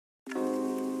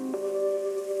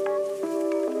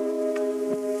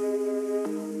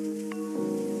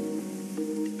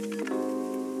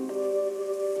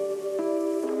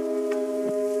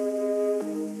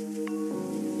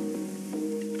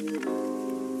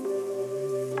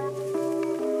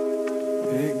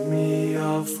Pick me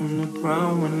up from the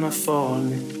ground when I'm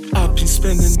falling. I've been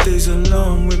spending days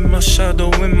alone with my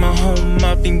shadow in my home.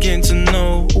 I've been getting to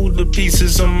know all the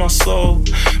pieces of my soul.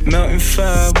 Melting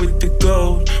fire with the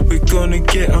gold. We're gonna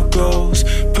get our goals.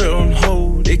 Put it on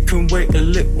hold, it can wait a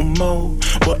little more.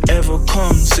 Whatever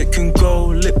comes, it can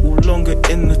go a little longer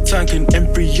in the tank. An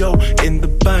embryo in the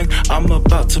bank. I'm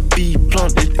about to be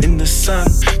planted in the sand,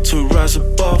 to rise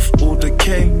above all that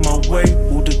came my way.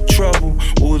 All the trouble,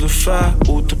 all the fire,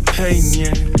 all the pain,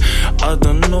 yeah. I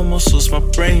don't know, almost lost my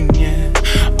brain, yeah.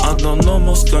 I don't know,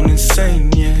 almost gone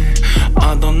insane, yeah.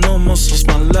 I don't know, almost lost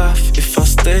my life if I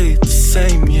stayed the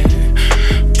same, yeah.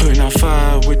 Putting out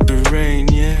fire with the rain,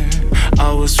 yeah.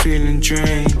 I was feeling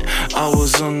drained. I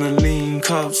was on the lean,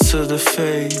 cups to the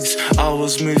face. I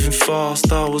was moving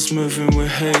fast, I was moving with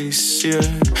haste, yeah.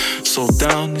 So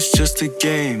down, it's just a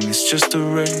game, it's just a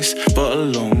race, but a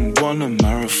long one, a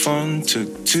marathon.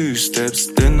 Took 2 steps,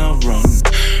 then I run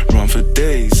for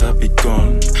days, I'd be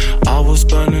gone. I was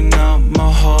burning out my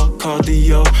heart,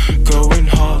 cardio, going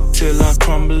hard till I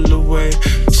crumble away.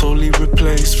 Totally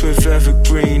replaced with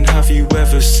evergreen. Have you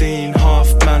ever seen half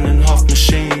man and half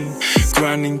machine?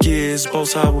 Grinding gears,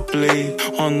 bolts I would bleed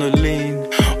on the lean.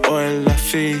 Oil I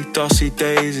feed, dusty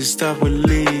days, it's that would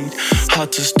lead.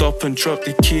 Had to stop and drop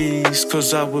the keys,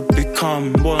 cause I would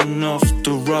become one of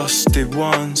the rusted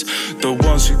ones. The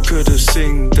ones who could have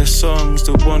sing their songs,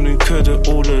 the one who could have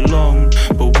all along,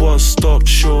 but was stopped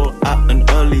short at an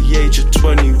early age of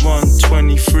 21,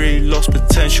 23. Lost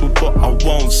potential, but I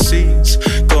won't cease.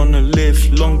 Gonna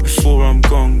live long before I'm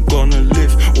gone. Gonna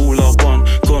live all I want.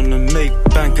 Gonna make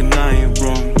bank and I ain't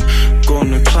wrong.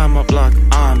 Gonna climb up like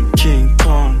I'm King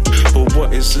Kong. But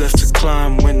what is left to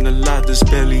climb when the ladder's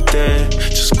barely there?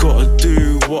 Just gotta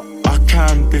do what I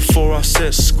can before I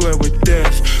set square with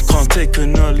death. Can't take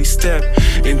an early step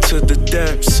into the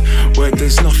depths where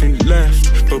there's nothing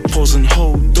left but pause and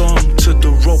hold on to the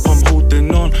rope I'm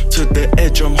holding on, to the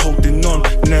edge I'm holding on.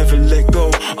 Never let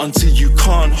go until you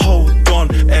can't hold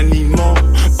on anymore.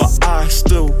 But I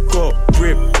still got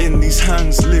grip in these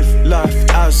hands. Live life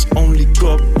as only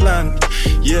God planned.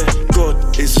 Yeah,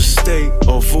 God is a state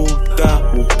of all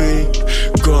that will be.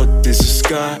 God is the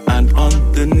sky and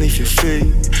underneath your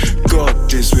feet.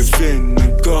 God is within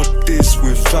and God is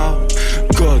without.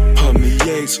 God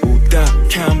permeates all that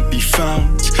can be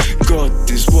found. God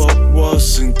is what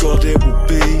was and God it will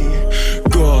be.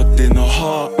 God in the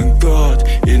heart and God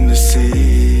in the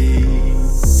sea.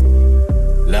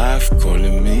 Life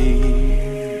calling me,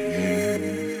 yeah.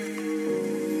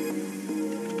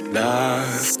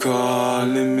 Life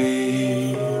calling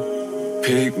me.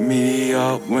 Pick me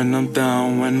up when I'm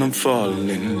down, when I'm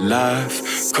falling.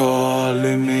 Life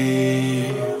calling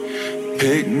me.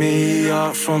 Pick me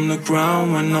up from the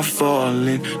ground when I'm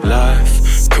falling.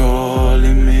 Life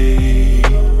calling me.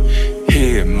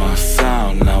 Hear my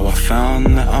sound, now I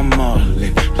found that I'm all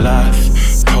in.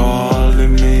 Life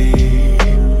calling me.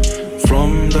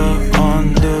 From the